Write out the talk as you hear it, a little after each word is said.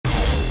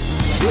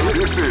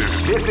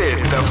This is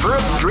the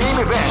first dream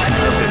event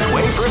of the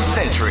 21st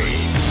century.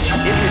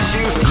 If you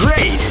choose,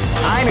 great!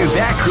 I knew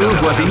that groove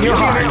was in your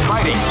heart.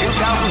 Fighting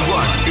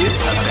 2001 is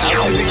about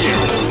to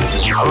begin.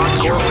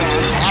 Hardcore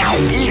fans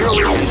have been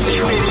eagerly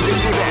anticipating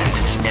this event,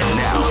 and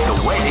now the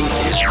waiting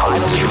is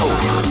finally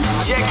over.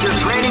 Check your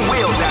training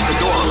wheels at the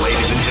door,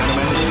 ladies and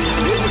gentlemen.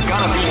 This is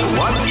gonna be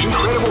one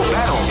incredible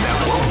battle that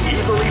won't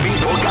easily be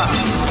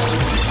forgotten.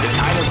 The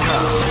time has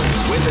come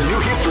when the new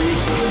history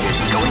is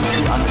going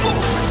to unfold.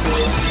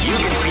 You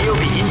can feel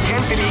the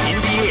intensity in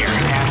the air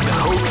as the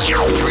host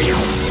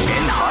dreams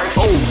and hearts.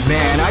 Oh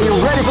man, are you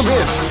ready for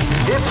this?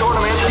 This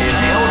tournament is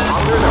held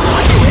under the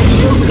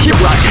regulations. Keep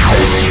rocking.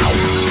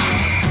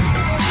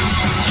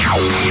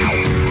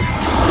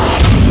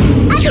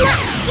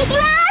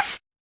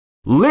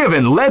 Live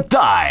and let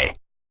die.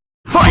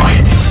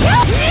 Fight!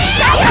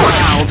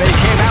 Wow, they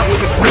came out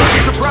with a quick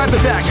surprise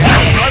attack at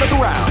the start of the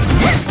round.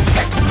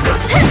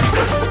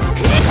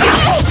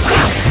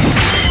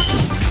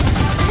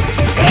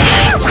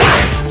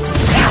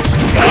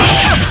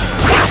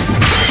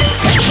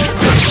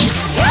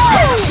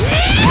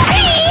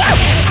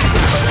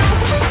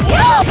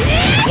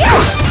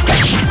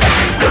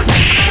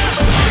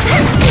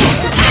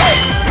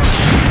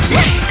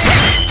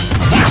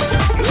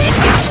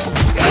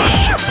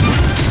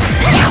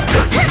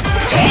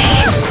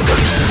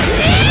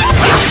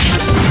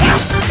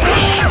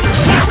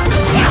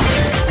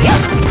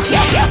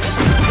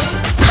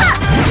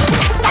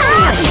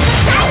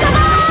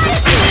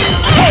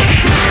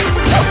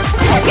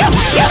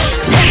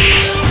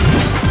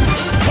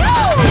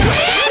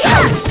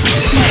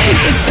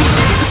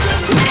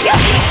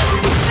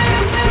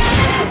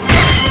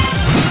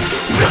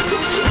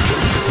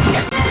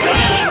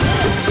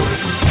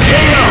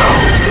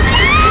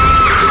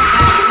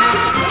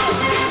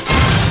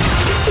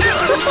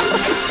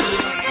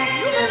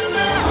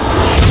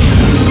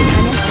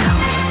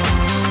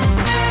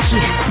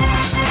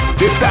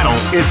 This battle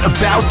is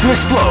about to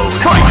explode.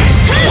 Fight!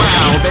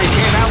 Wow, they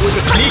came out with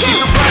a sneaky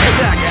surprise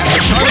attack at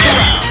the start of the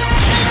round.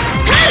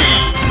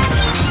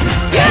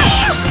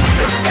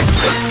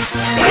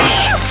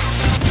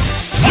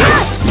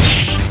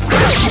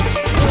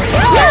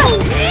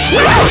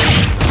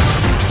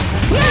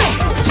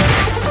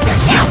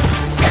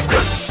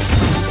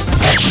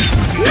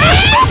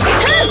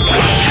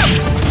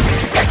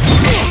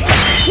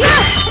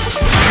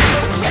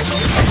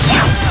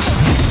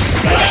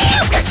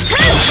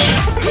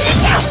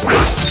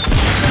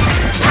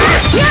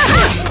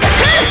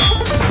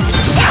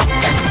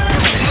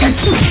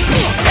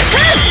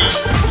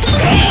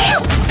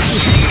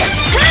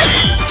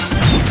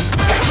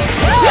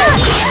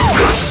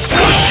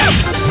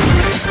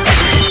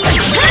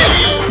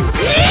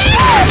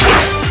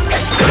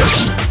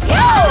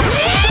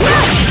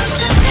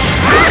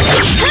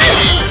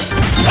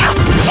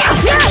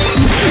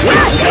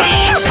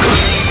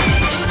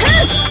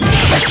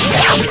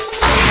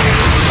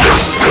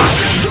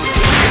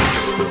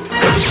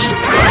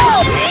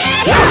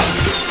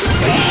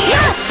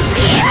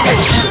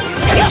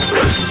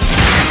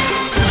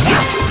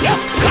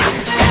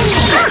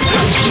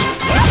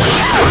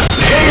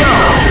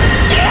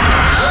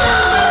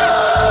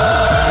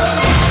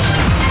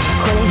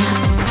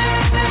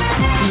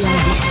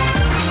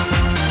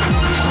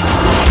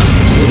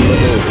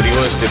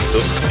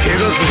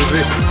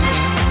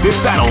 This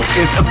battle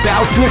is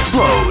about to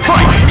explode.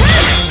 Fight!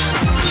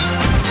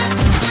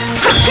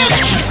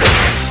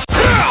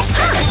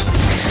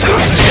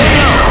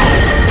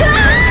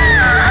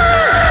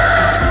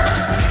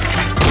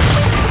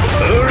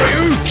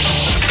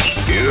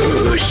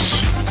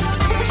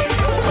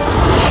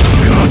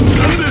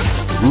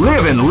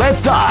 Live and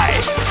let die.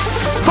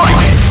 Fight!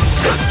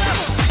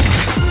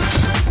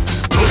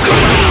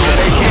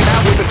 They came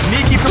out with a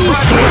sneaky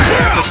surprise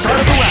at the start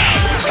of the round.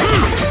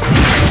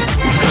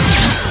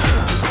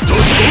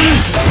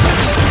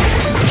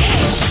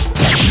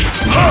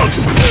 Huh!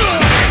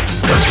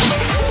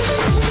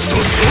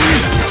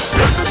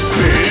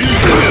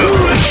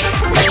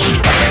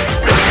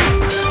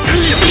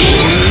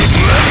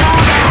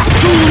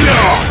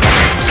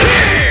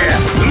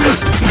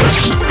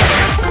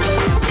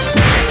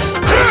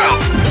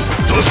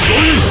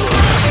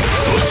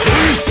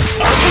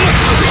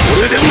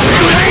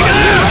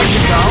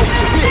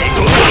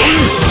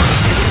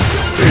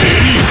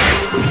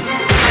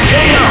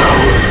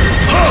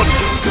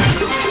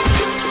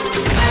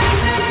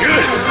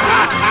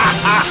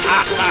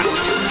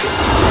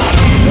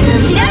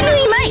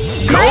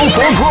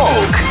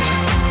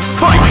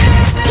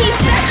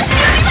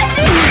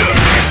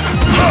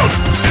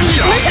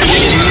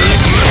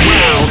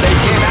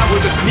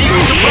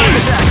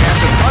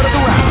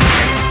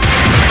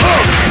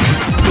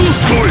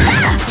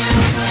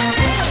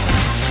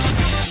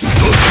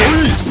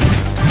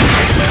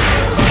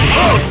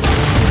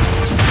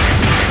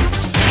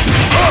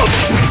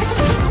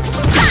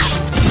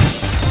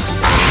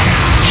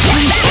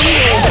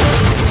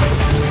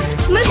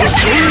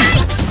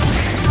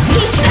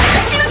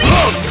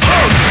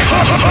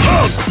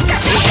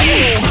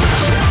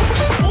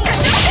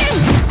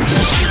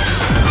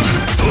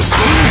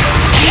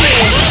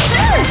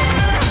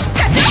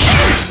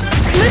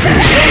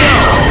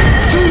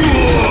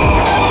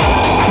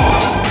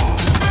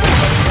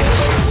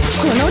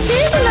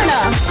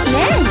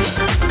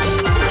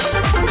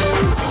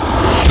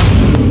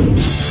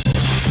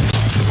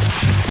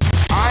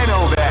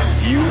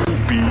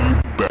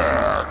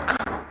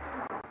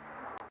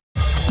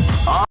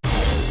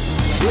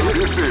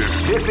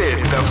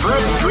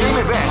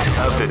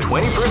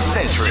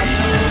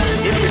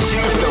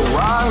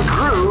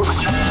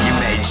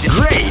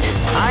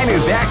 knew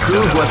that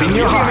groove was in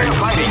your heart.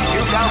 Fighting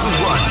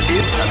 2001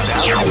 is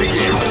about to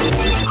begin.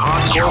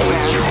 Hardcore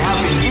fans have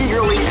been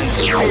eagerly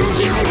anticipating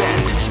this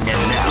event, and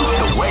now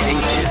the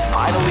waiting is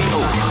finally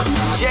over.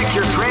 Check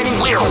your training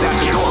wheels at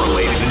the door,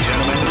 ladies and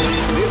gentlemen.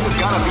 This is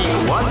gonna be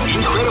one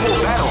incredible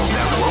battle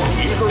that won't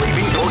easily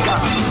be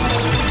forgotten.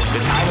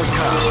 The time has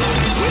come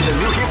when the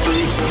new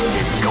history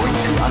is going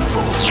to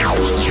unfold.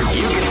 You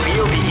can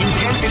feel the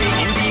intensity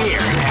in the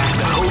air as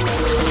the hopes,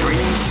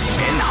 dreams,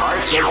 and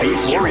hearts of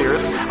these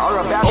warriors are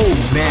about. Oh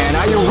man,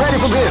 are you ready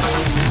for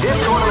this? This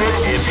tournament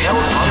is held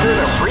under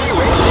the free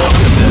ratio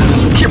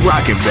system. Keep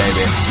rocking,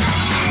 baby.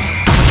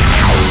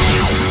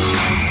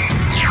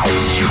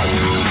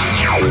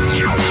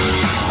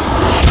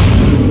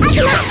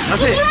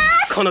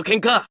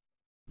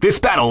 This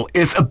battle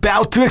is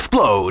about to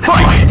explode.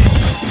 Fight!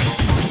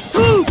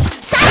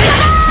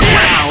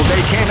 Wow,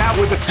 they came out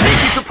with a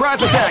sneaky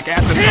surprise attack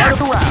at the start of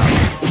the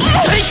round.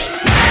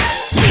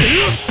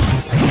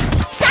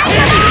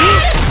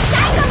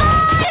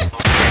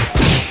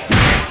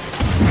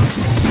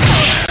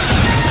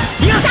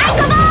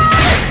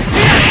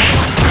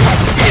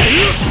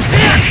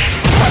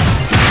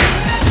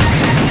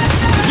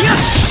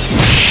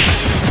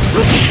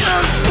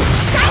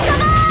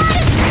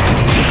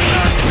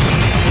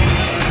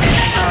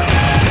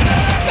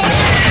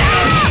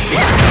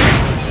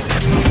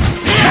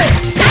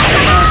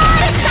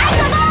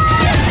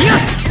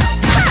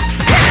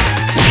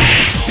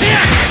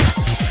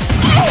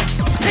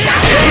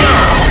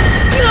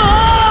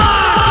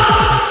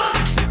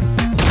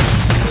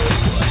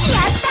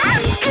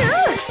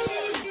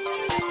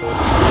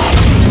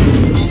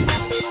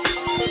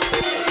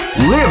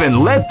 Live and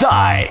let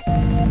die.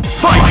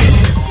 Fight!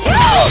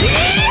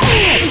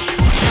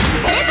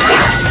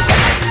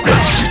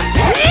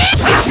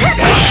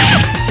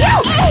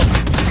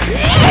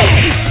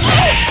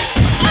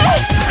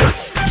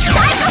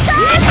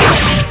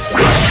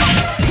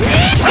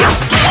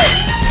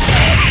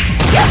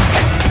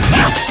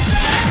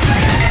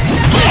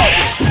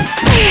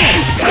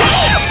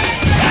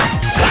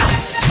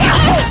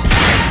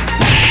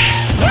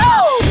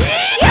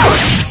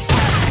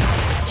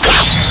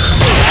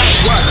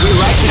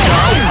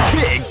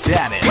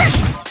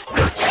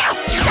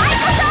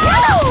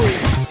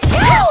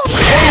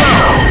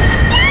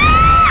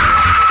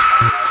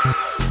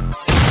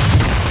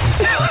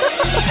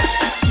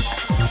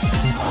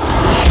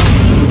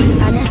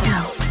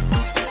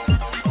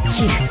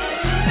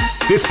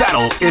 This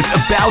battle is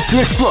about to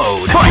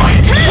explode.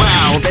 Fight!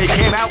 Wow, they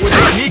came out with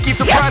a sneaky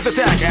surprise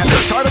attack at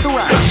the start of the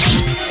round.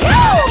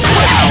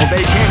 Wow,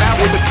 they came out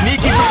with a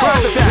sneaky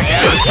surprise attack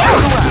at the start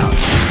of the round.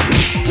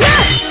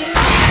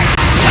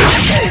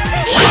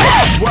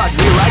 What,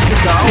 we like to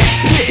go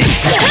big.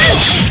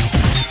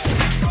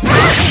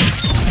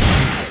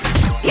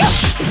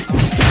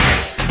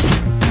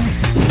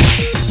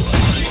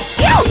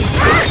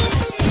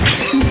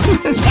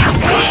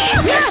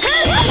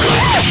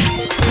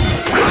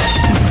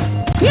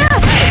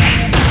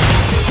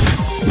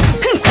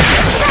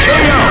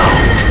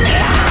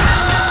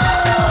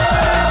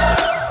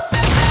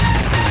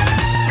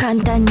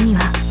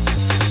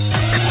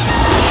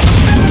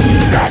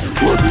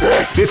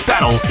 This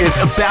battle is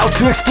about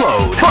to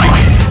explode.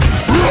 Fight!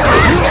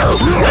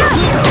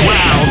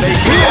 Wow, they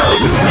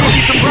killed!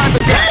 Sneaky surprise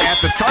attack at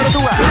the start of the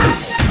round.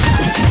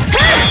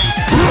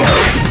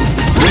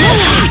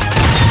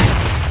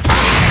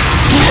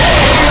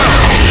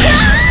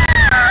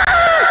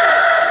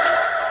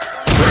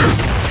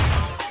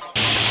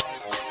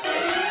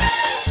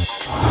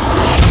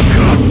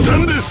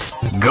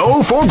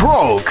 Go for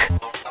broke!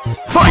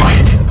 Fight!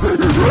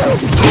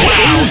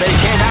 Wow, they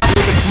came out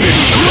with a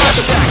sneaky surprise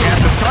attack at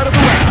the start of the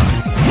round.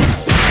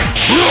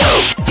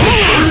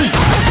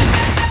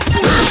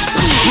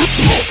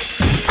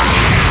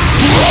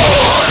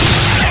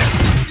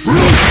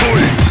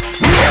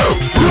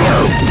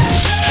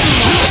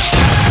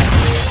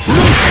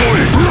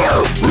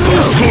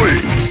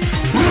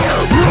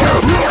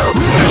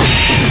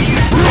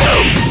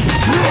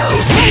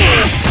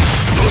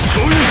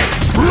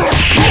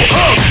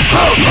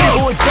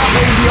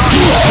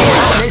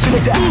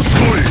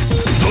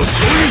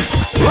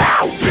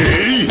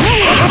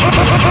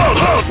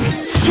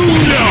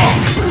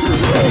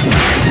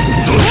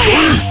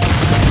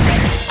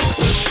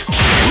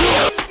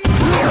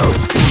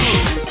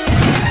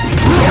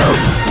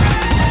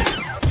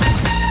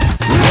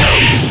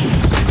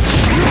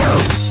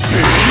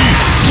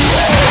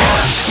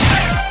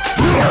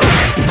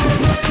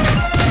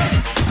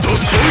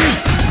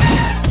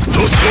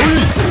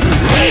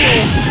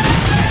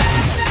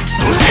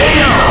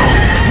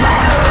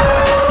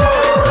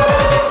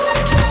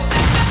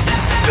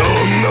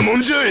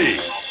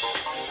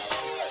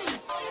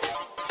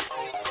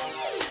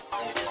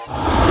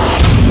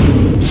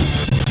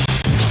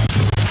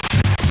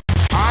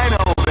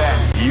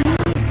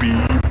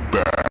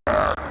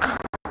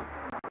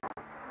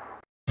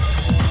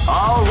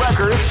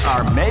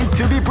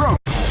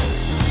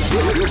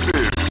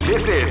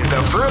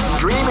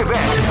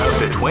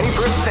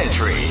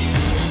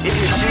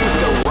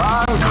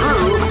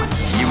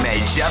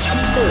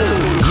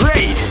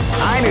 Great!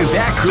 I knew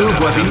that groove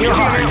was in your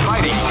heart.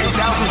 Fighting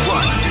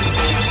 2001.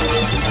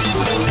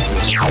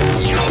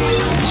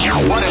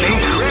 What an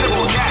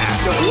incredible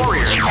cast of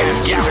warriors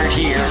has gathered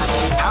here.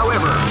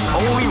 However,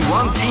 only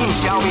one team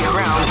shall be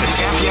crowned the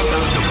champion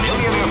of the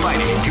Millionaire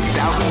Fighting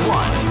 2001.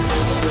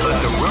 But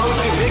the road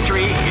to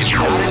victory is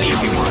not an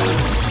easy one.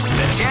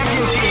 The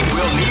champion team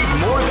will need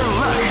more than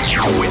luck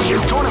to win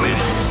this tournament.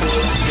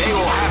 They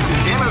will have to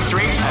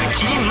demonstrate a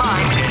keen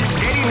mind and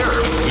steady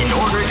nerves in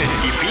order to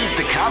defeat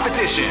the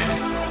competition.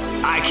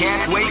 I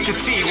can't wait to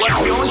see what's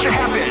going to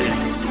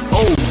happen.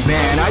 Oh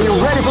man, are you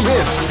ready for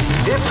this?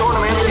 This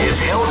tournament is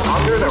held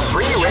under the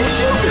free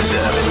ratio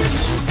system.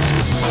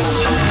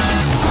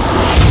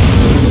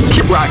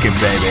 Keep rocking,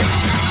 baby.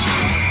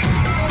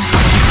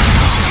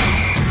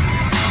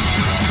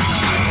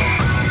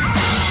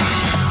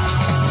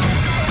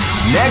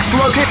 Next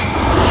look at...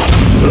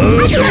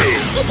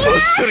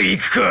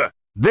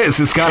 This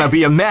is gonna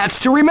be a match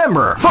to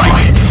remember.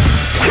 Fight!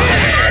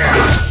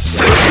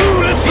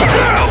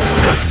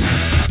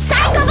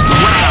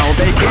 Wow,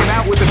 they came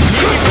out with a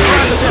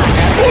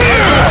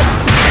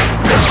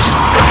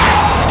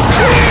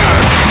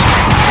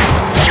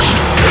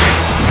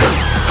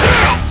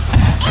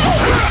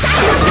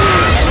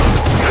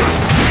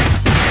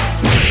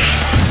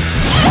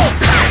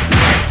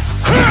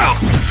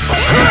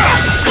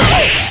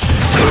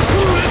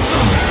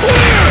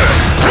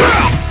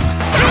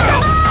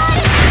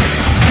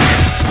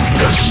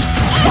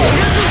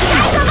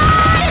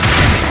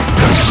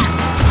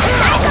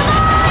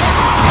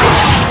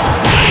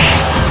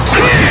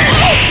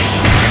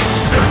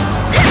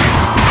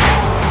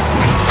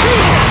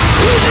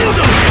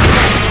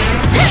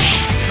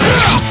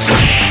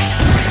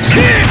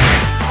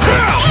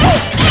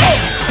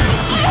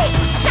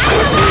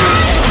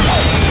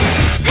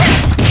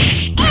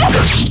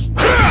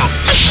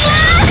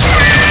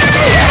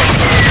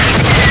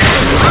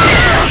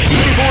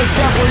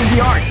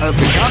of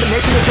the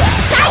combination attack.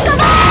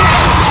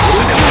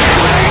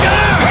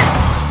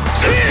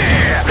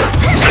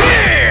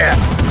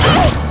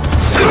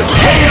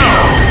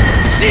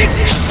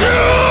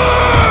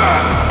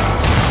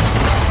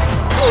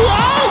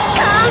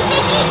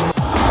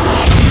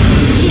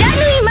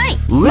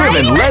 Live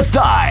and let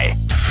die.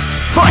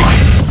 Fight!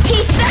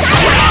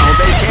 Wow,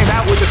 they came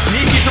out with a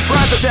sneaky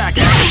surprise attack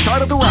at the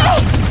start of the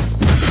round.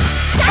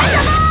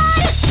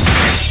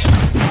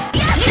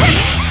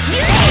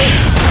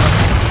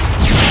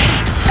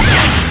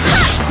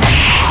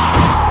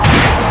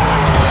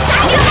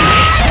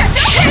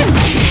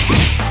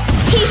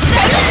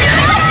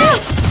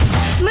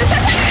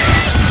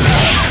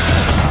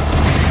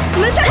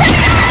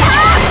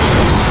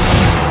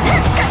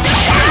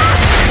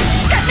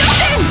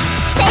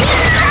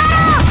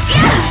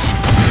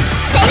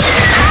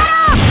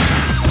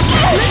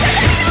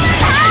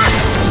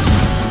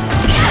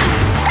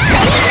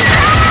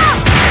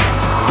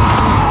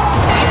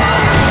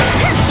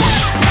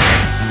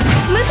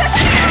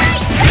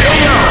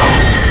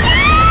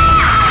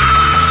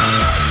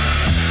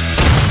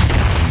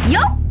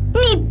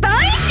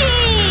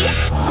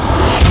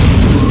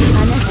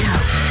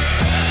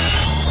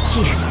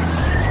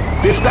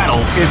 This battle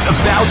is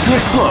about to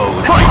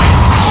explode. Fight!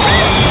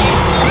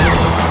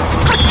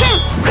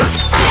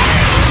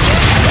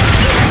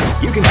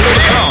 You can feel the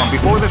calm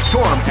before the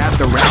storm as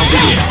the round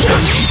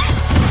begins.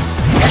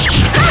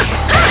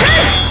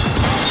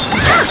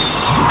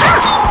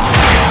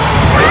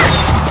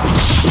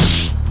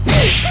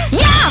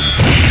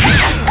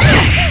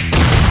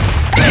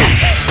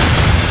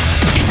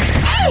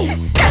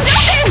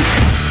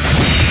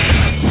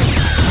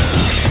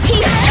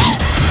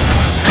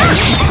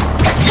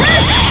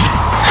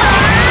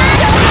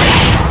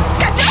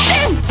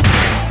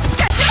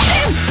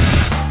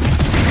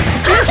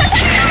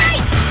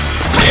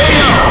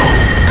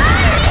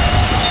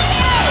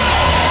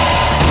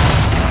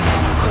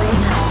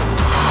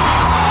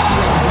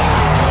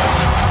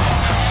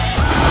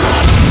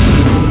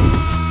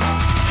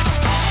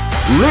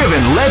 Live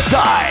and let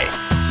die.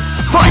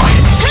 Fight!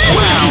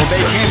 Wow, they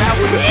came out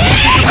with a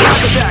sneaky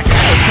attack at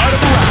the start of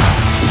the round.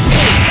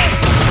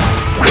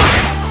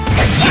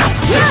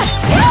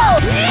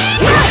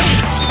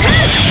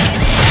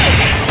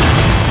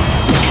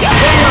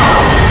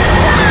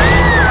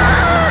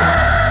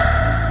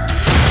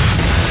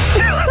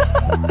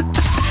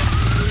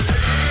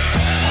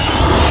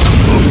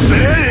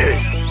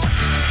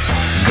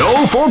 Go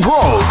for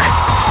broke.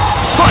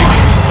 Fight!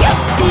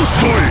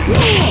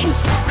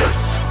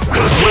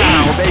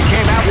 Wow, they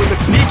came out with a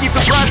sneaky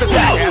surprise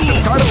attack at the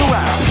start of the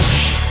round.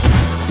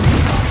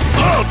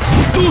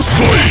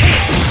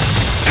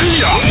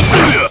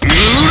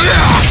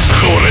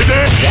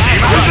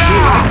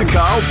 That's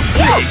go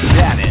big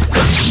damage.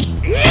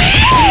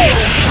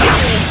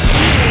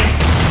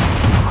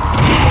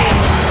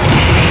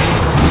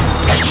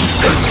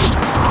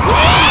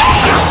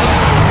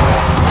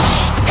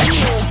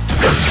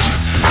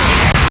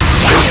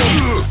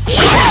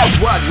 That's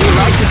what we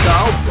like to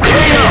call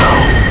KO.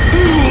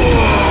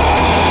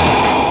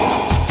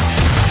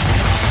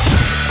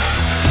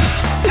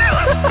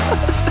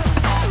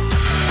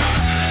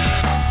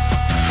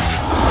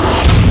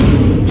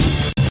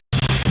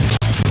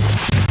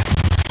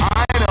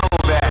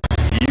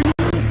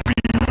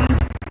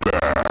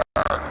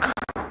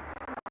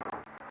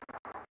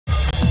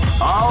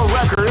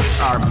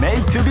 are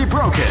made to be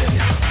broken.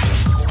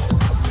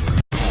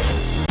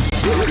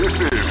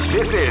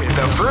 This is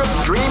the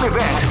first dream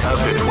event of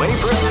the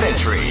 21st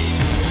century.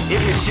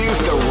 If you choose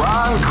the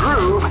wrong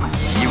groove,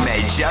 you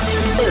may just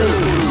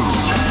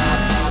lose.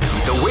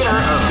 The winner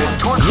of this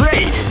tournament.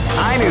 Great!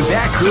 I knew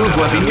that groove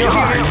was in your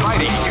heart.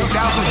 Fighting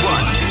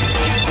 2001.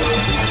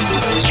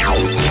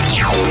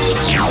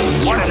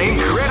 What an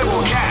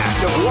incredible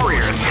cast of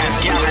warriors has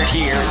gathered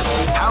here.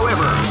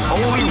 However,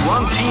 only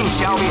one team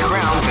shall be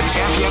crowned the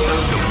champion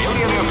of the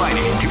Millionaire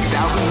Fighting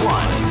 2001.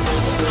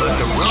 But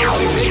the road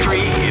to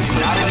victory is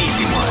not an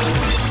easy one.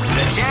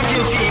 The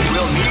champion team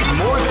will need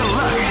more than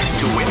luck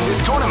to win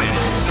this tournament.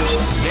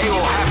 They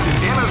will have to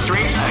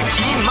demonstrate a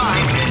keen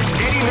mind and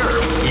steady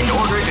nerves in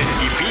order to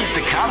defeat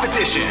the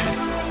competition.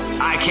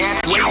 I can't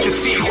wait to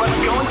see what's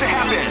going to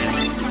happen.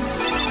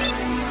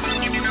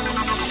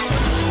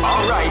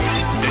 Alright,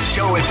 the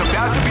show is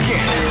about to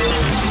begin.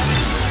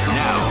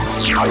 Now,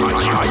 are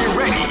you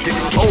ready to...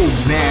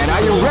 Oh man,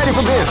 are you ready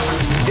for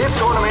this? This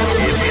tournament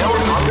is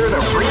held under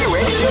the free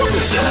ratio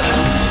system.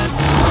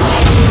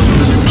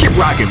 Keep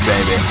rocking,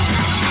 baby.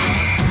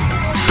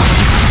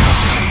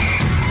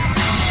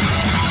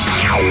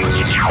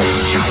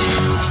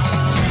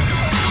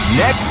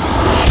 Next.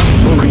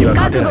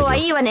 覚悟は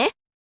いいわね。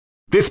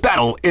 This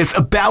battle is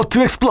about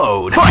to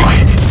explode.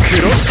 Fight!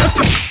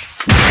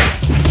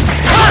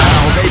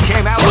 They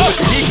came out with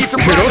a sneaky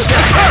surprise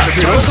attack.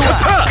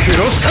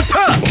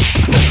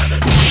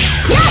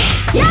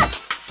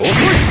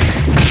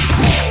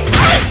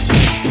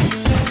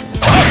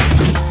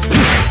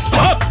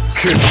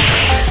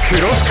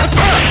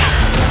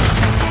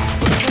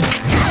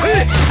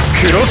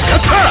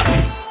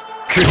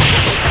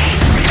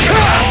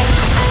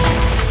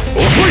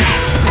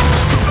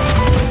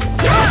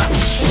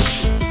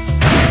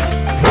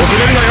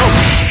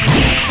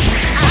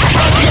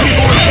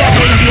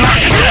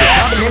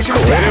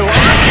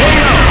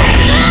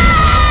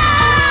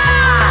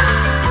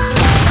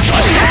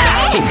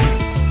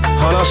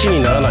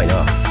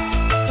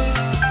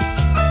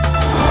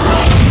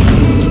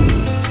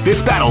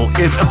 This battle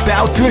is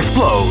about to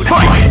explode.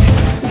 Fight!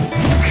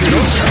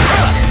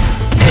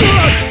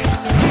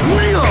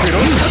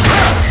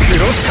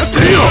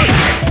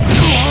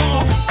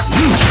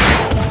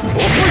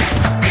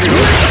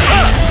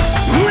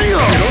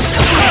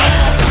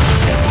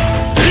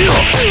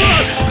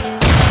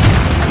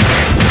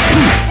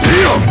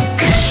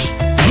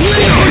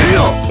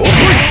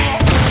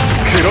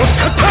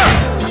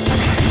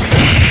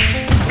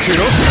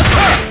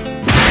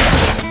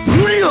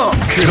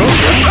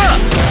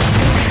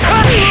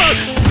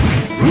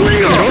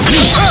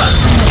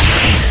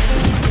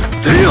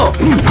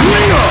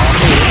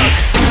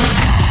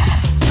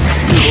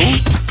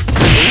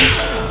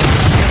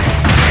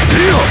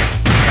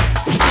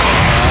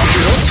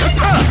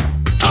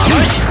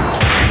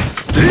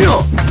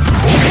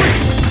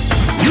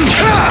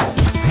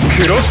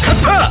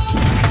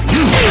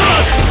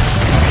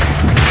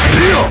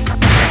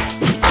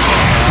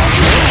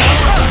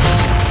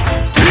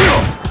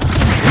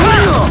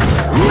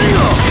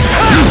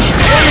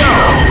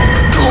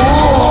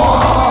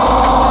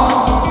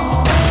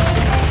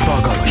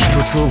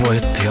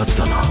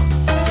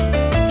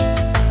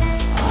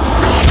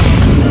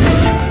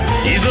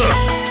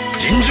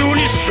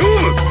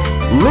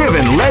 Live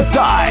and let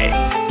die.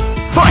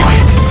 Fight!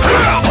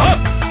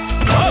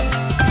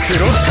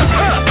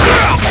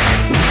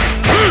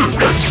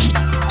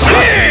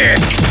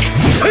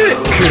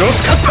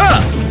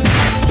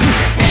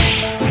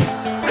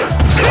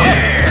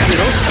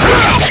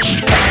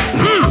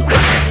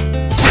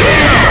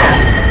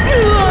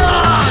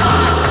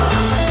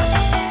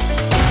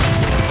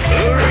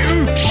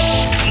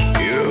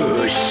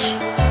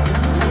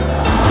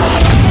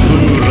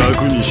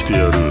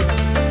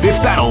 This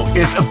battle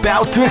is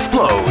about to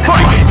explode.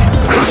 Fight!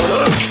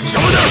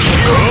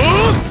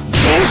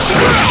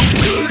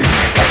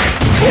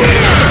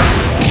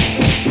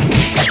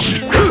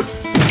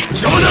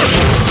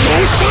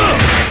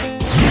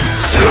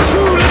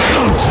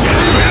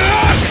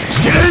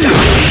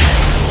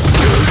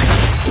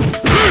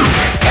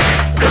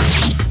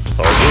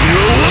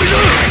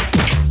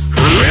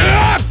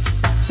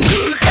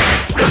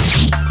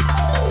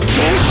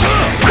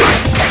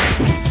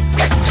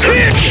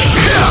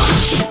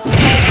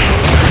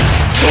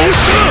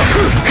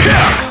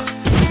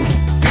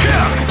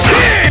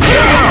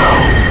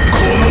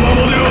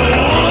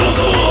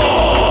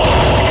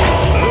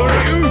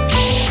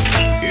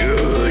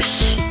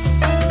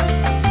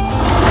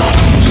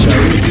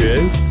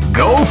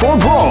 Go for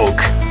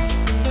broke!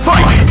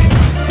 Fight!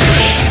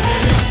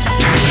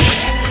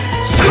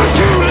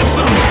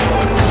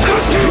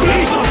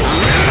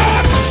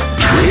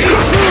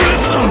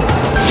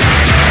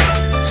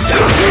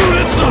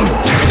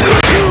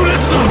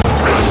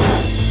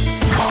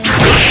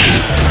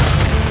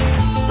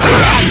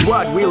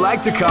 What we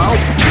like to call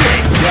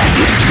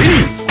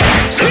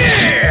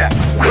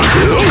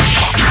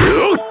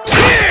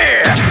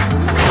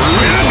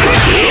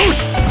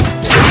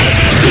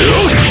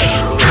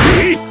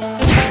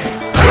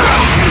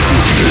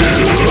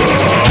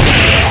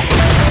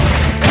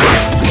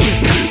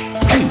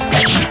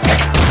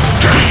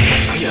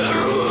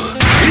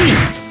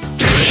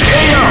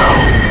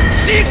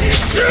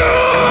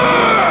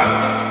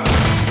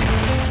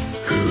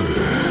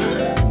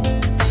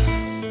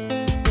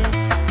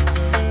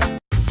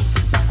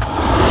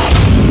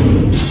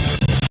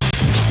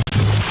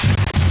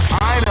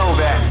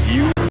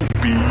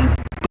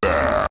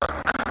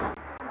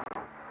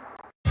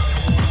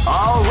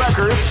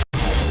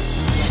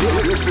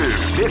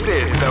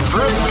is the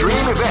first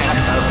dream event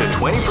of the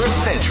 21st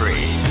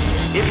century.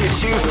 If you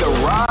choose the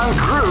wrong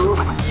groove,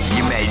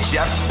 you may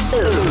just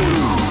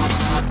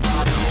lose.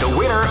 The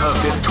winner of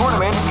this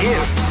tournament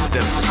is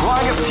the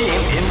strongest team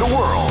in the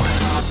world.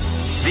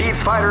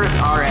 These fighters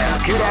are as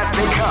good as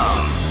they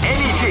come.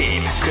 Any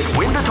team could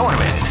win the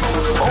tournament.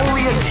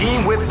 Only a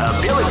team with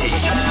ability,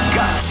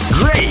 guts.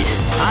 Great!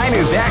 I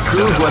knew that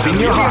groove was in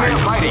your heart.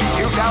 Fighting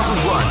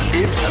 2001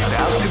 is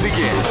about to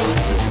begin.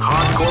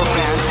 Hardcore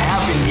fans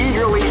have been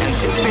eagerly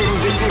anticipating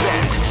this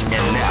event,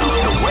 and now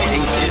the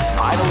waiting is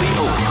finally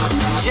over.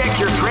 Check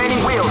your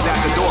training wheels at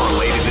the door,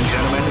 ladies and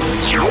gentlemen.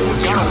 This is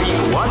gonna be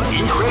one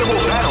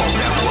incredible battle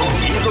that won't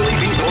easily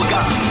be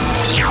forgotten.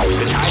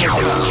 The time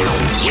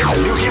has come. A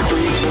new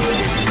history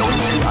is going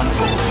to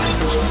unfold.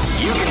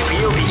 You can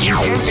feel the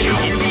intensity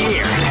in the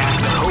air as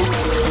the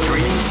hopes,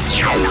 dreams,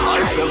 and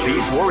hearts of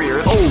these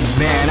warriors. Oh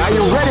man, are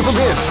you ready for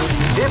this?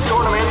 This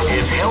tournament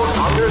is held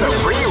under the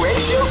free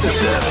ratio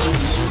system.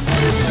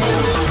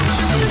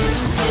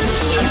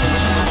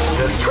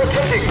 The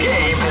strategic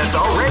game has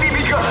already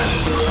begun.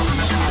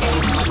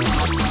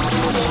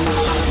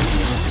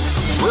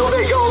 Will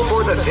they go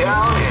for the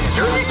down and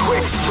dirty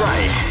quick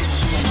strike?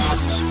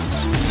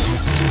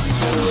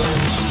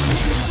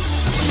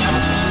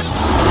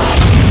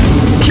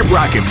 Keep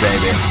rocking,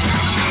 baby.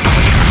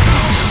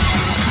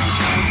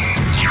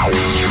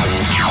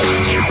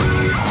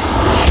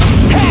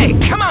 Hey,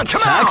 come on,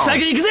 come on!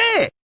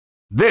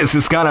 This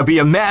is gonna be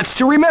a match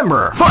to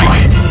remember.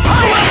 Fight!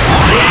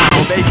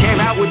 Well, they came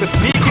out with a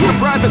sneaky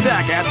surprise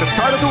attack at the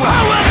start of the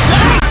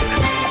round.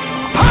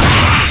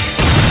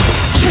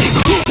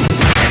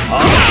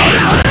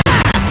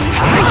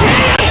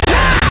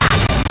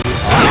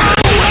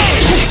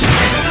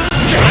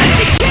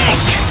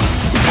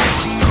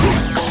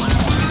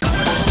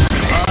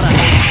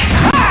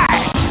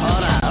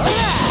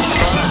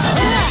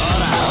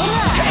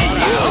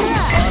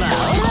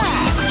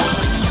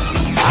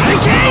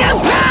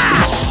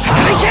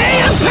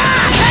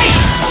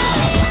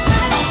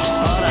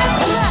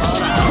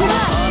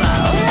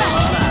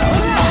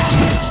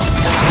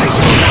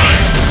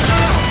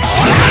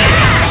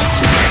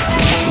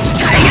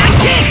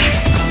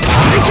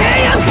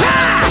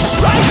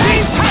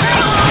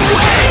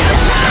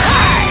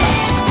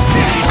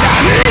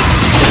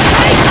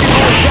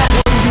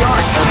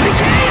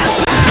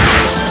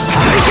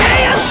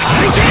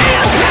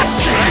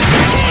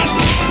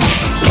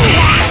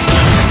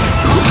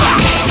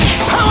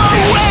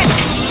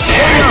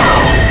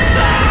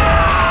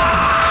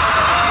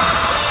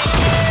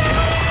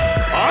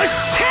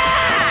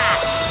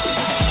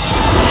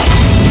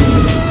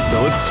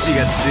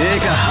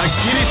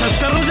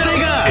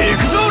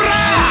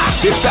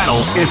 This battle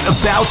is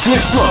about to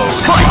explode.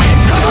 Fight!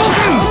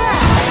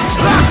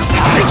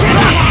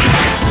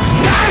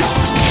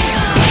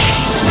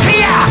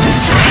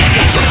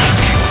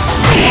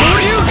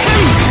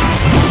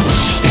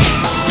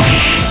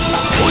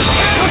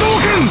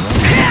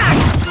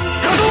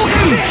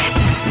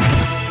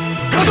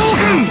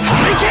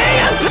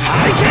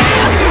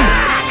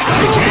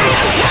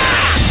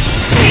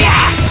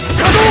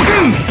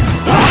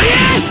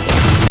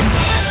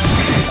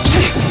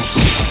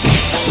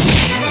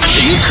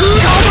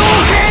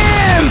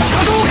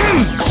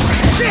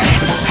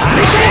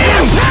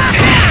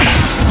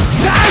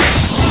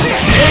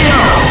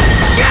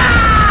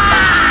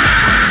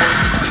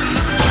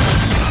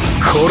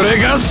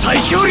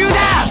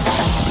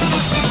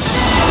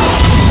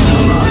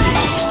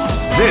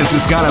 This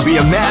is gonna be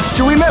a match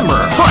to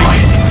remember.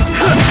 Fight!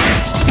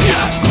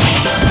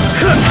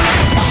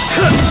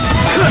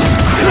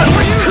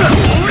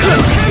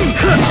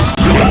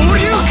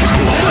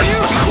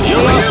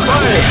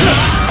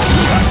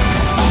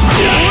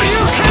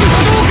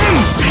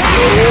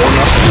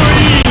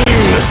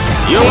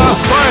 You are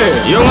fire!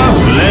 You are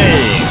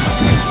flame!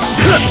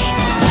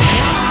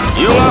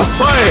 You are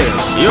fire!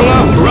 You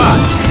are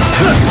rust!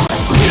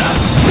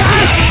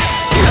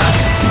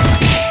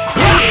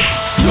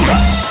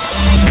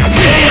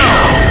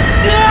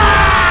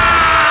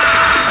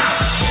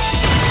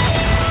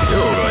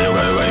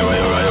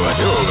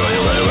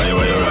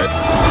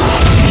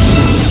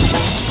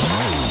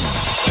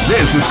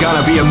 This is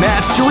gonna be a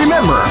match to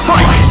remember.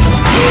 Fight!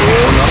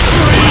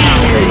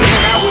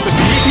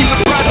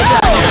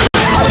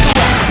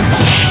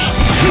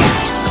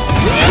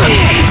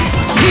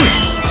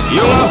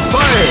 You are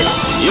fire!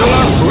 You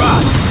are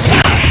rust!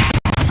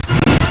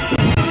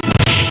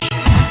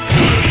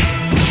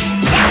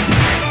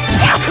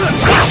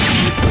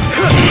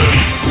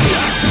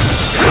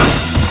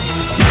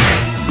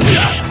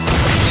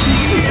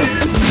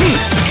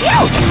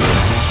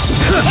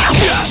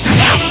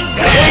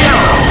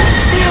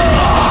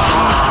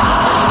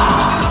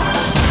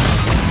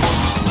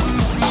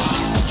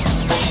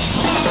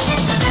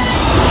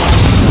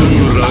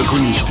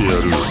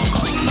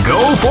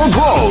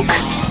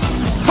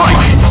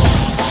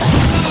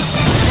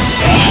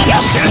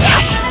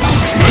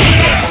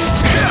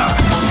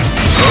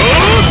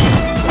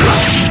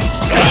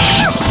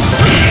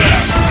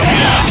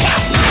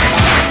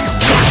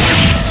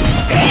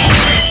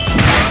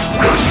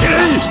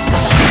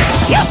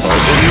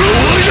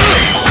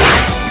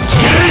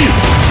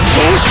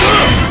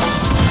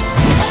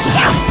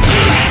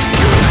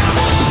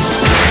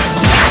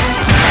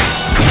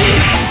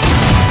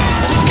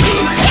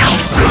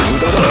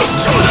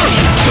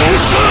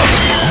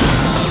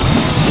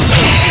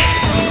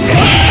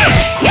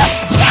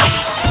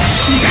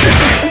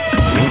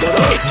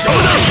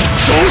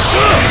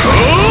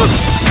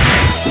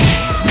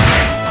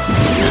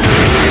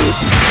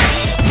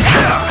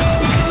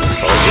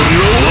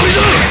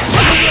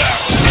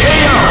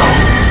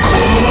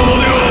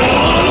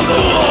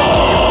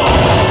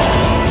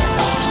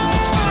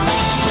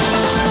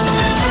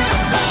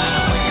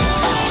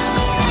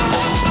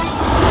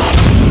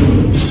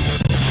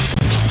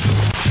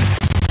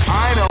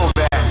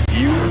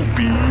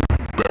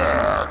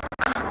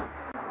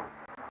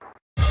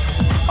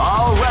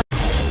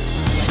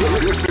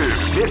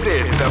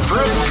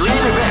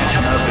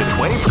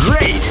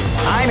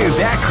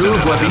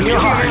 groove was in your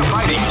heart.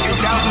 Fighting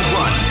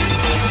 2001.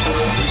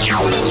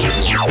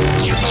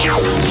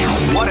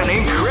 What an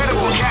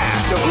incredible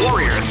cast of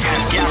warriors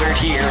has gathered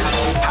here.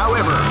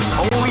 However,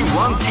 only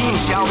one team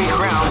shall be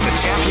crowned the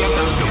champion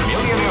of the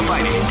Millionaire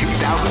Fighting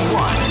 2001.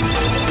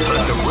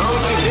 But the road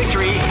to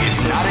victory is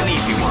not an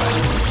easy one.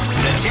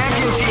 The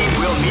champion team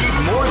will need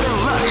more than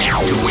luck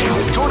to win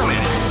this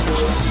tournament.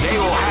 They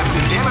will have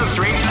to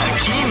demonstrate a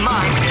keen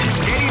mind and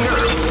steady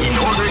nerves in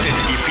order to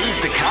defeat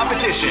the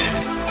competition.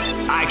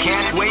 I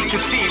can't wait to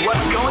see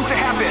what's going to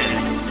happen.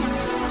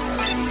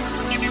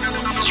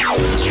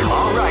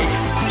 Alright,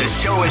 the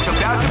show is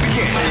about to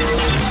begin.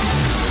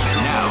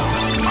 Now,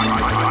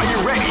 are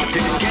you ready to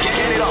get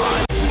it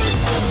on?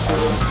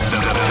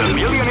 The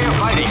Millionaire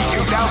Fighting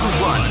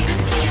 2001.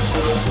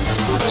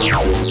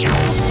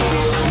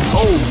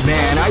 Oh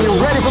man, are you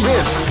ready for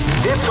this?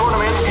 This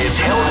tournament is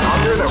held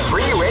under the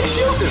free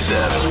ratio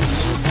system.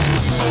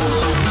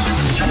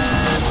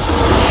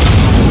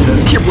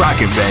 Just keep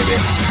rocking, baby.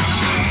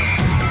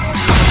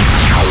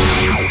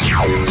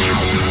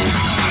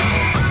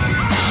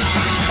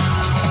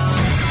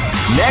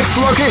 Next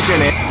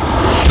location is...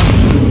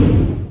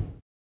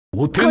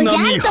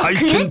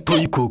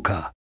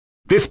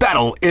 This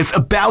battle is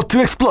about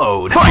to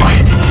explode.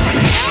 Fight!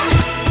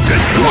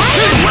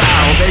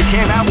 Wow, they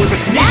came out with a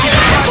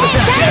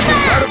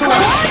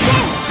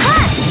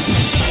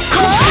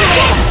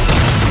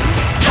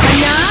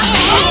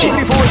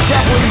before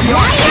tackling the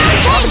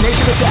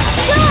combination attack.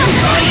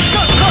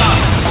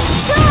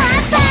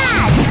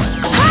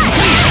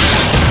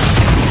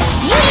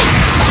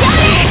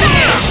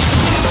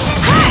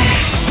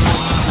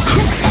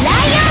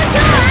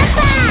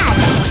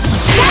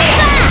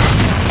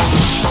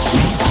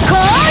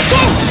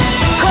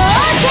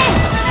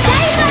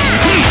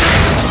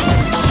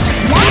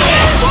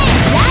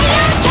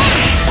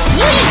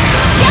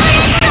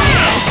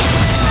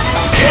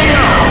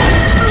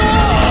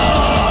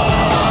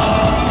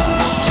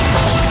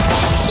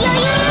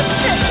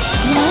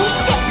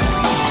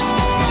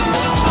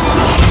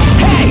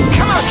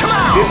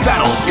 This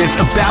battle is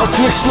about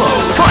to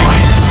explode.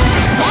 Fight!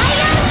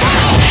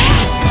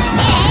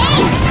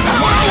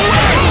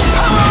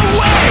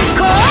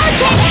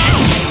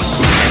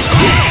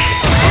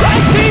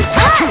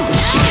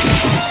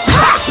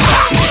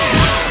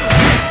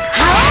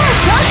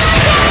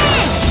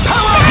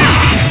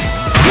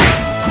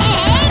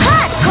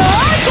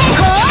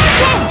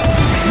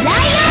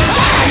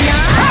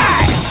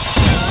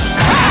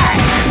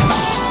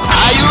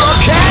 Are you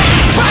okay?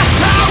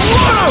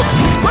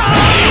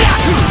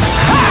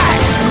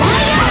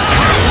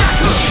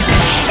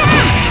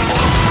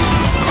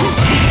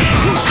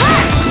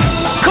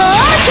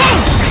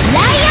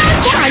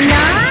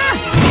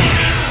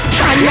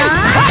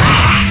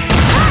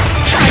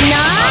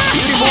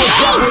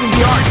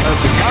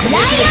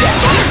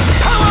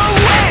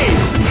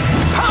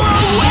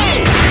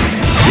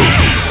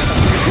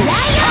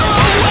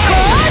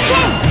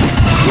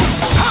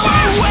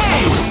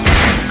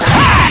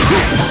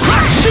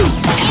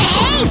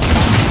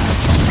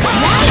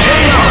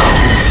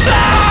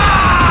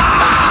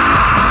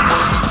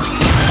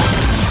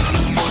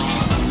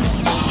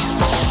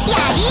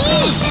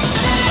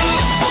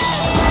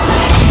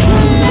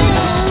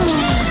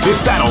 This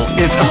battle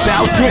is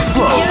about to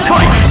explode.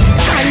 Fight!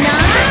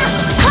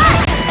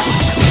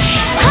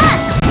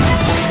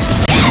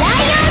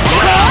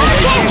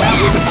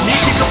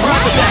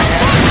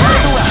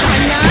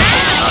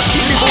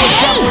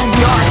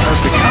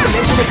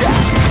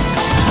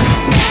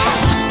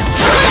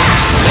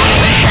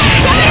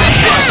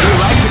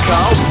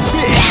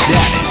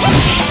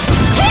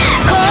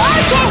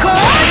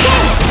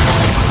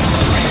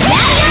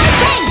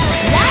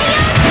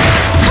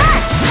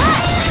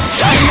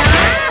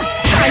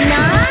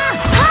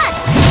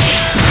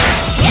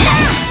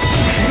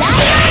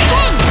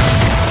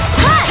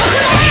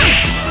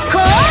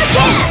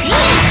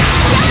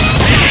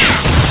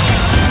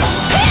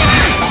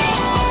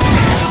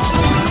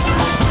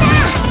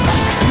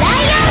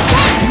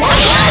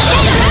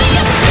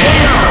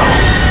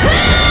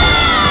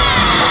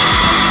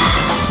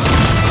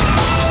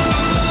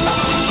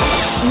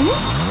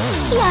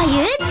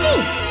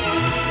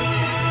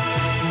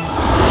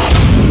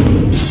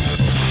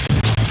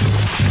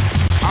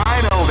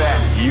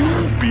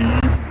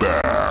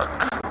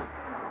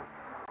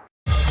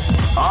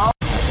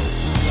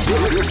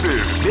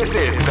 This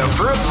is the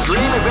first dream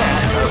event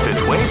of the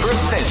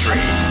 21st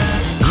century.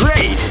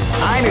 Great!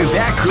 I knew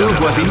that groove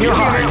was in your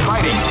heart.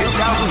 Fighting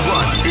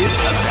 2001 is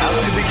about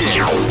to begin.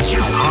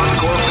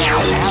 Hardcore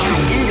fans have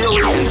been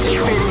eagerly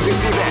anticipating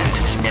this event,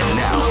 and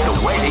now the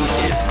waiting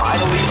is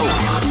finally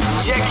over.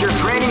 Check your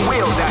training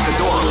wheels at the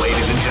door,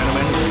 ladies and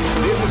gentlemen.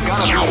 This is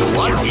gonna be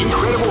one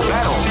incredible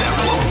battle that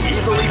won't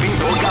easily be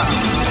forgotten.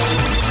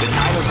 The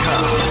time has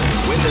come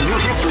when the new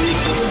history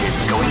is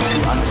going to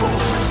unfold.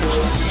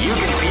 You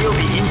can feel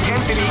the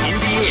intensity in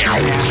the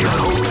air as the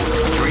hopes,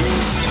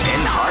 dreams,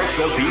 and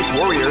hearts of these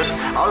warriors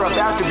are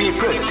about to be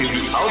put to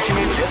the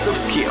ultimate test of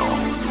skill.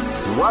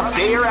 What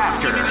they are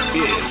after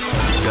is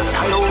the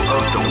title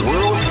of the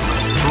world's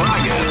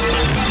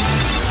strongest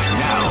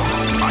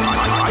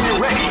Are you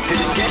ready to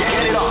get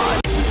it on?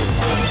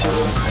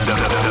 The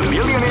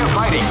Millionaire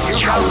Fighting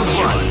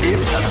 2001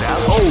 is about...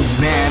 Oh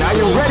man, are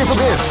you ready for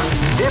this?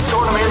 This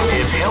tournament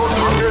is held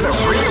under the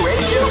free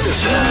ratio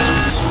system.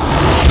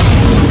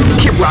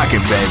 Keep rocking,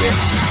 baby.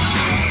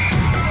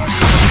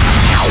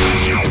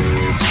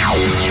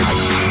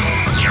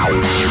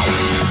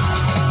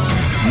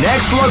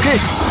 Next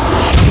location.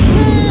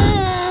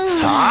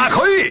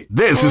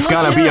 This is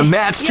gonna be a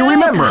match to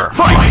remember.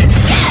 Fight!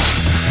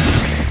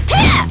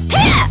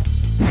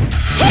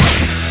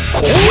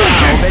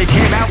 Wow, they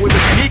came out with a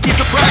sneaky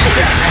surprise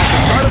attack at the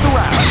start of the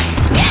round.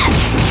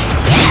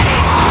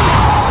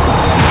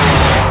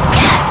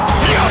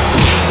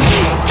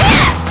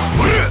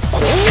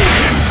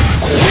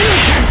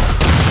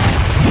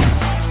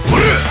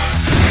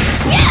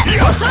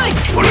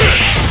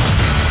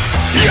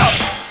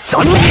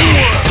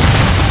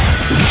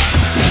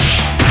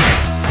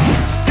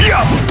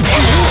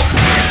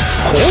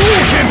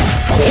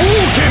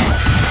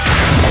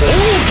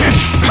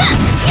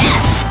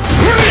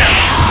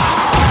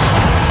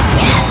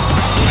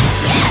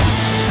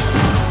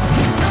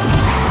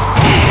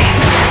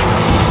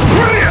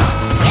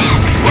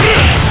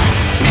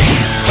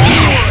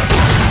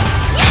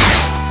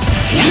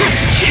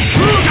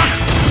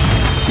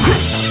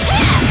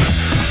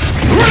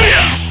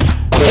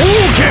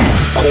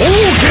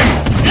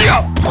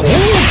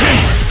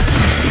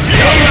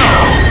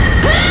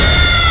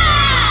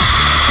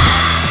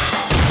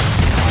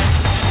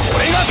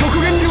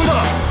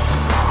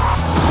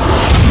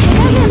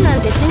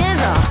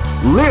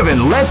 Live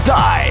and let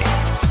die.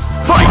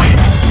 Fight!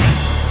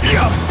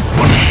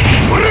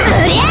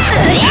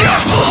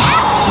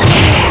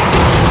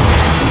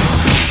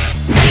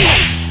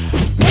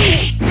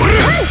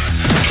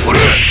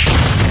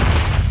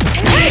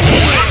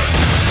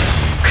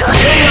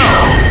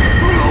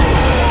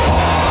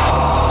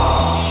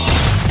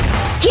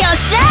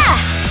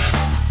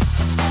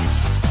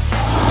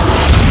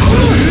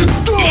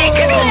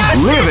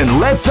 Live and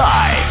let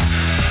die.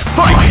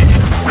 Fight!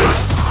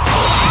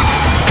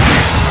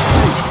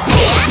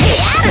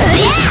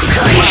 Sneaky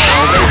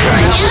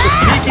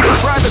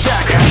surprise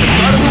attack at the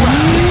start of the round.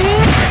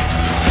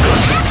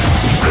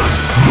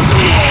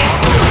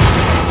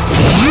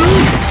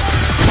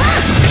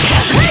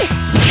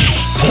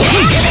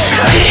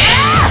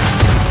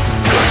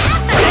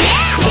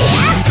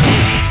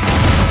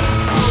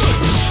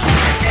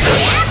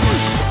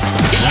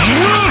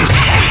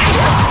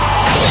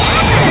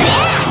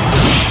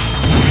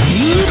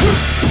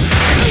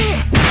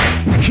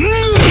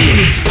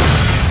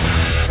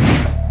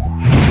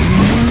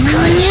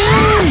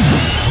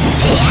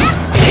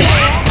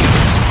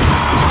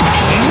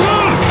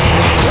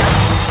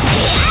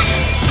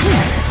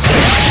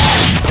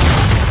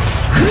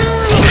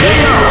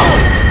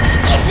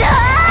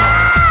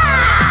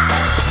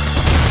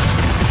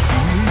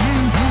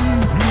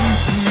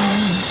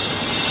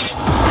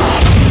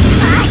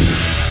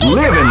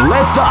 Live and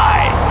let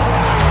die.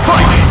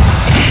 Fight!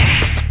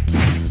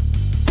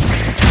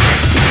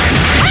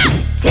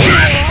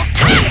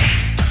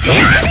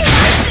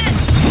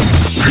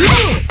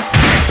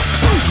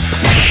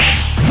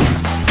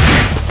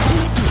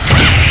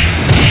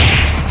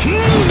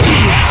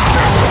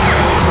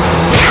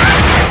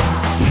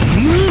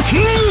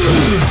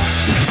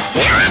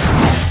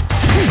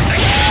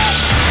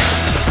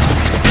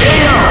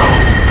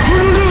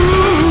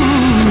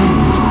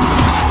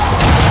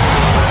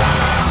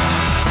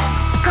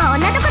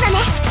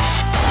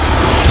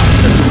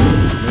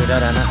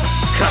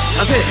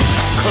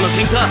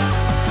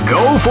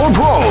 Go for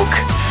broke.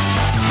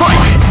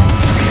 Fight!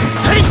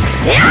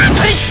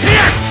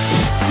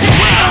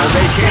 Wow,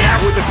 they came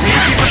out with a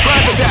sneaky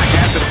surprise attack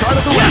at the start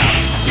of the round.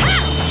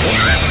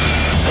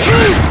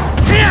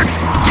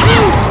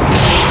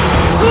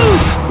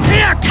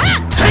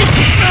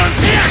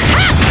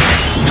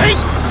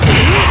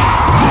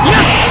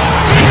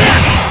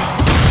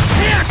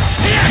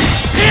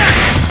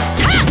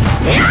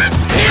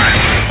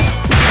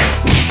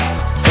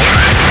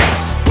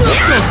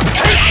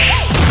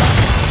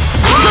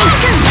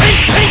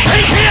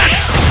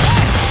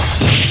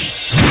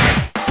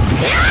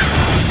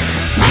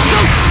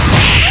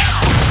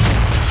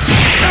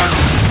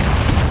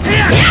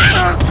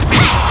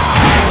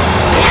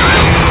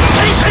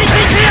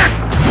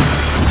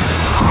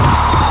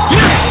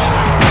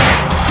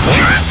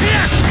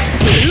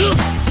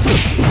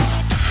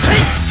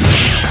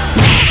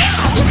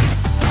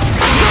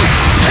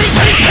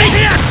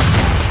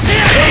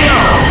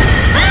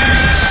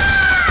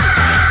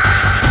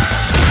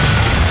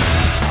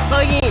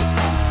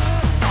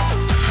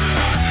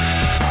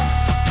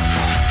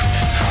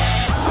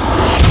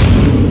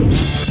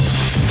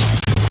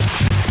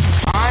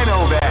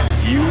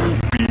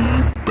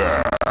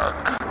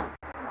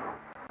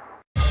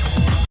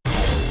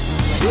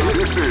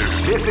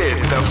 This is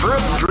the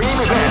first dream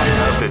event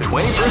of the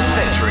 21st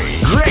century.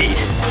 Great!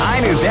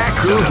 I knew that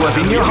groove was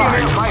in your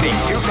heart. Fighting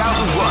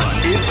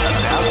 2001 is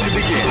about to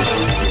begin.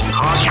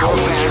 Hardcore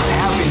fans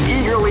have been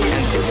eagerly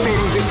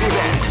anticipating this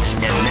event.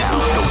 And now,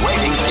 the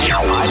waiting is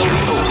finally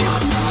over.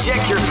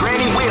 Check your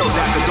training wheels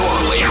at the door,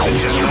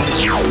 ladies and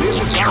gentlemen. This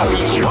is gonna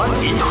be one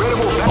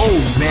incredible battle.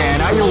 Oh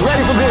man, are you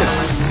ready for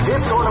this?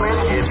 This tournament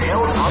is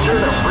held under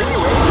the free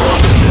ratio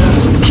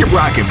system. Keep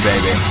rocking,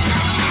 baby.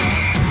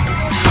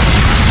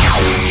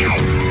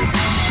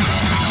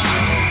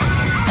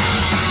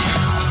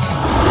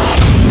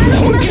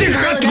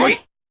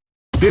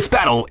 This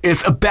battle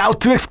is about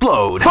to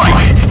explode.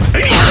 Fight!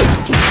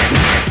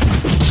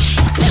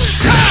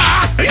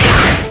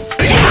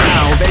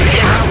 Now they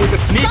came out with a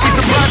sneaky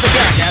surprise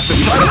attack at the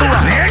start of the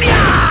round.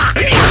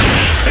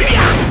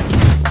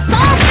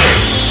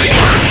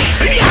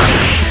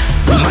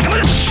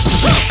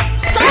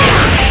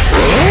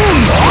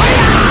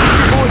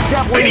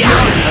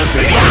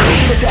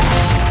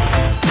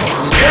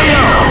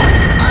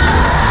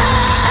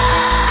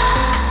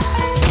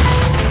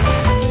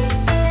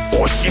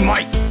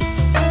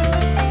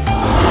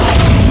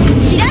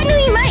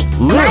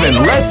 Live and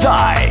let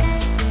die!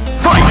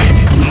 Fight!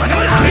 Now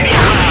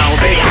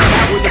they came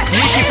out with a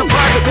sneaky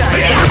surprise attack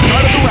at the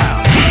start of the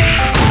round.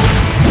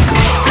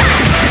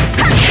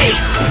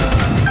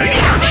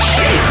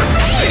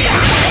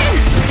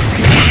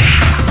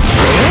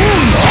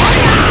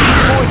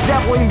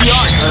 Foreshadowing the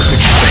art of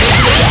the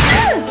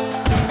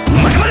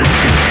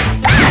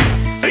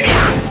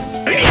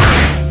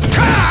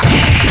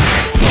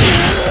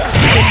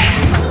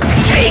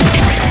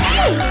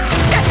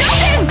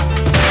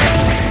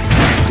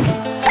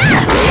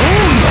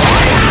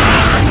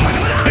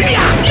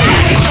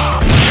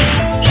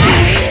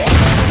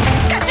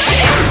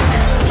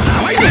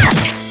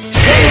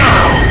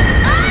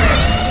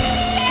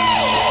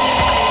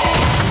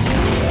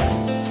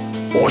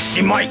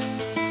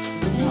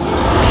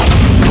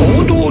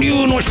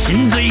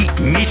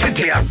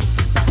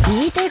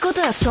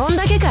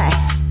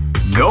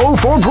Go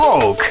for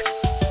broke!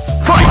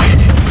 Fight!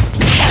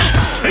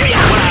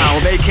 Wow,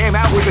 they came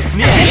out with a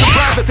sneaky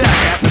surprise attack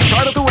at the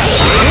start of the round.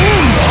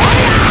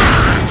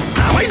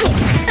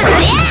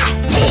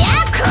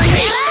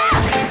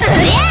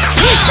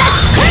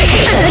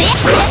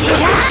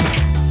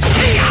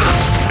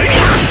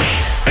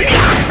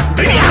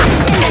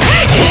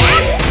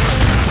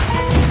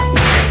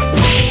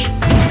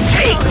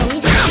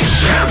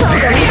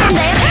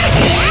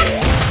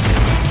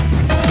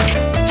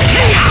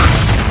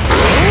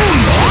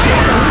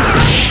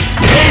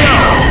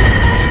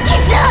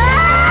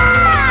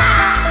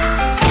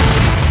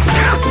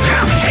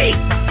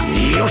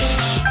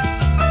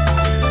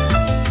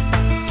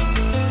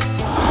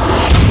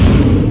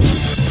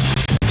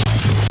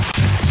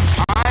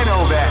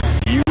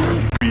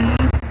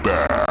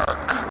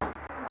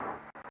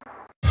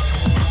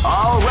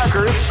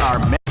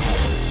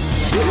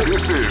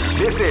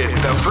 This is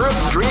the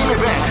first dream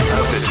event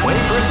of the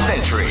 21st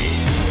century.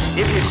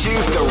 If you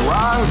choose the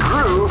wrong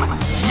groove,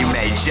 you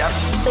may just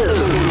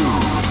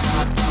lose.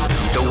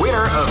 The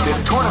winner of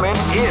this tournament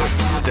is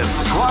the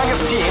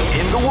strongest team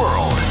in the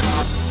world.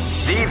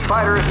 These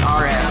fighters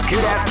are as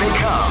good as they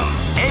come.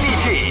 Any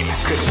team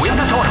could win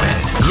the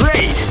tournament.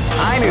 Great!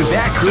 I knew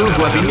that groove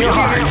was in your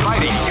heart.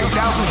 Fighting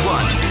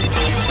 2001.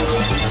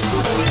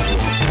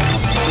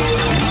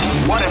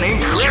 What an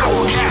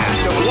incredible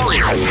cast of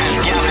warriors has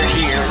gathered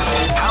here.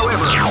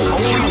 However,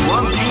 only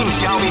one team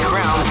shall be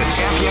crowned the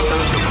champion of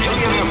the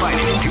Millionaire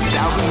Fighting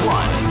 2001.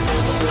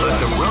 But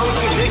the road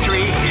to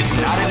victory is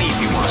not an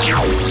easy one.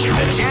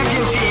 The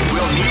champion team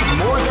will need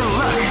more than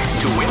luck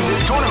to win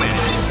this tournament.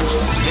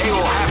 They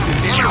will have to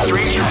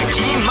demonstrate a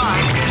keen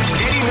mind and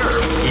steady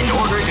nerves in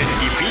order to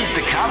defeat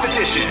the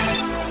competition.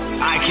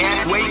 I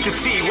can't wait to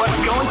see what's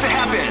going to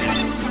happen.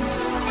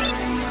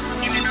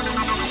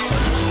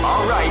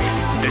 Alright,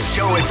 the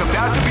show is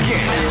about to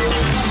begin.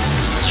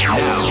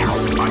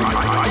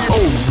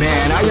 Oh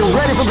man, are you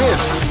ready for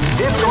this?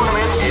 This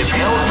tournament is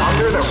held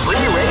under the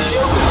free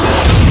ratio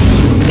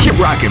system. Keep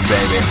rocking,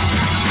 baby.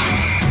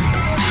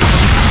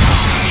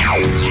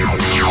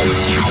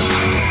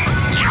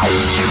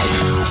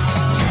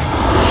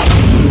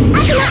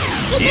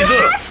 いざ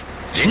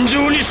尋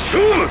常に勝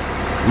負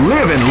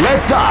Live and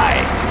let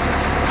die.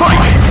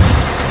 Fight!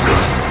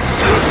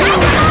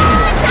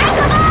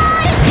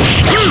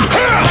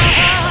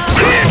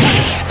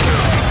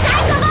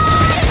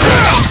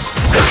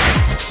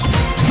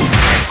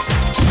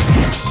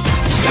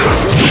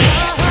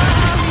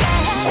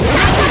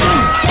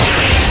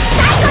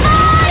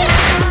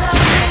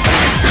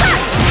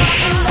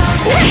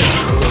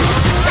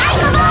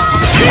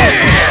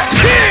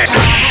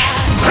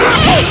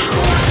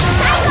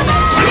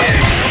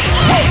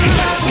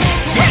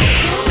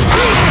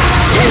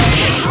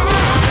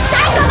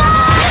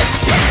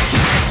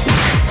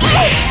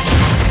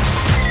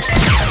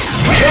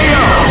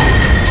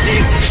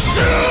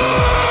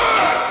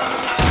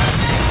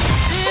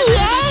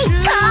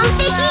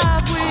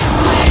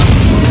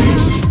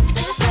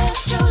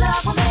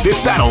 This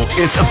battle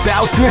is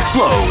about to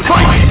explode.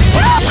 Fight!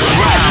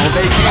 Wow,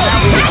 they came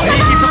out with a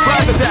sneaky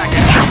surprise attack at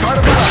the start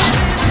of the round.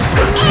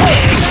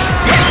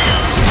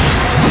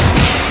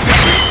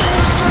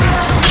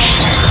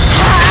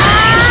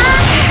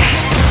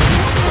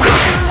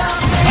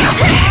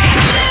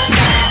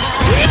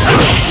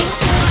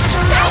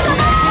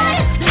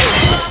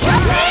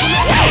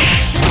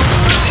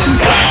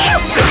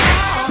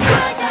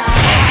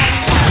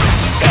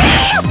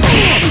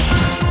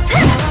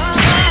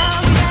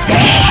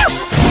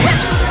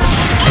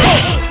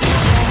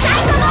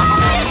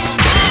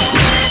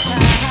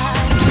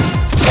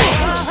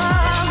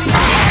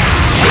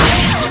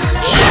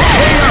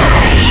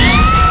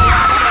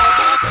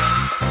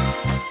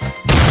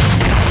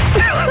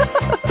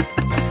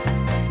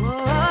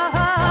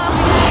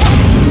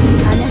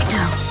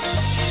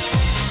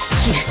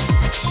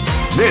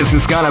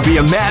 gonna be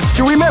a match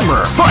to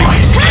remember.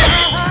 Fight!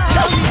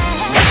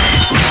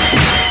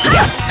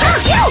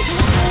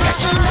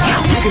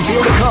 You can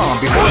feel the calm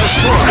before the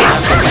storm as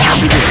the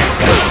round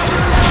begins.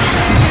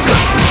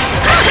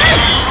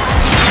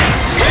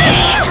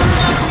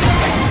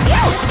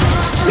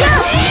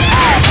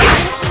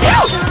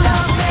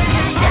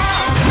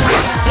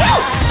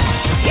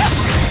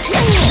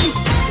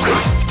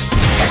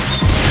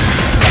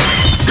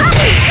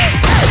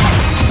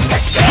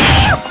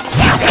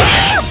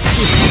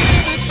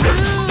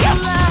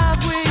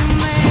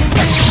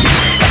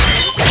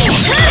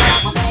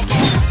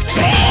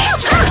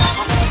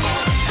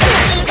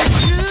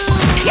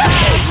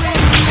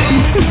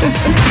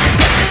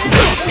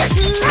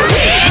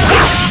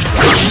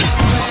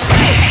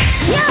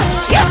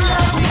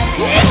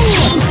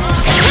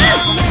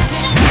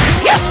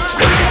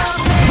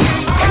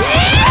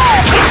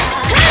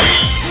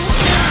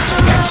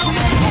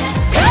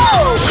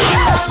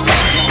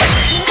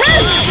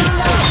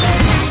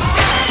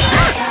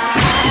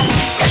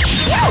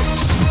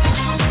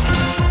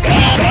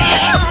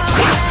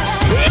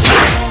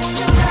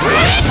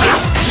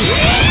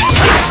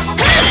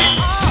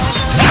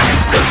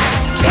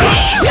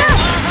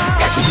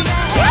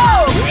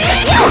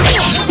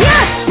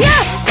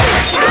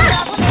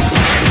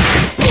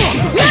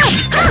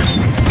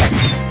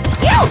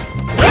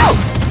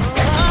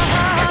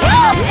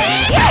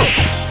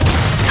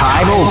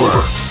 Time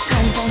over.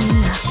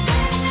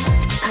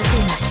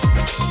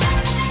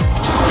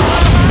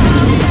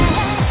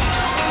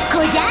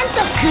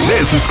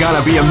 This is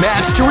gonna be a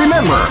match to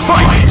remember.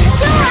 Fight!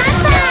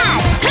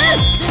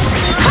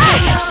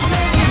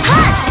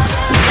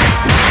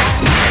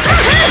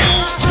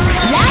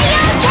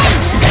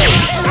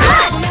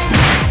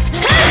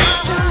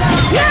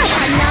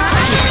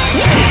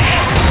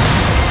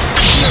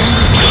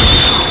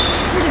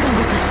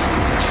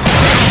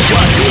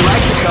 What do you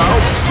like to call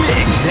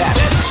big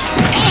damage?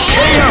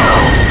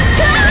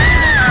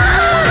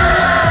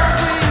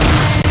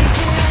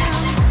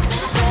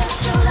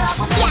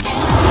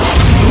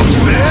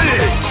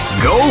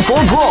 Go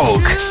for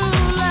broke!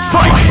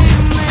 Fight!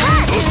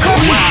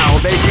 Wow,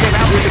 they came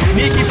out with a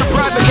sneaky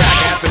surprise attack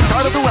at the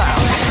start of the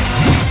round.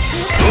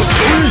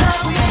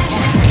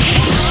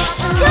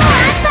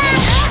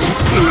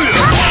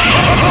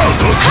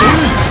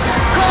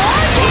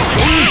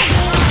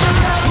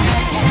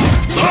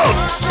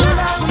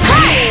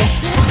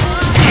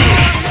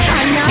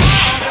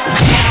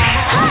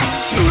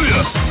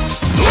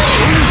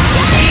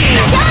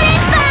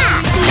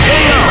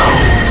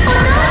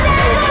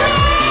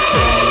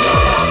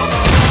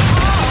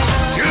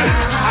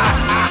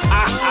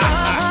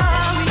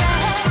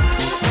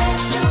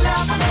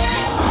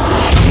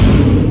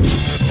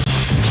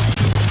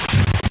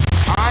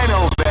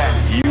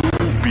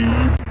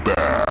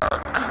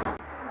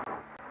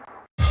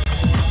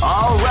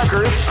 All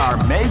records are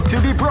made to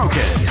be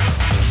broken.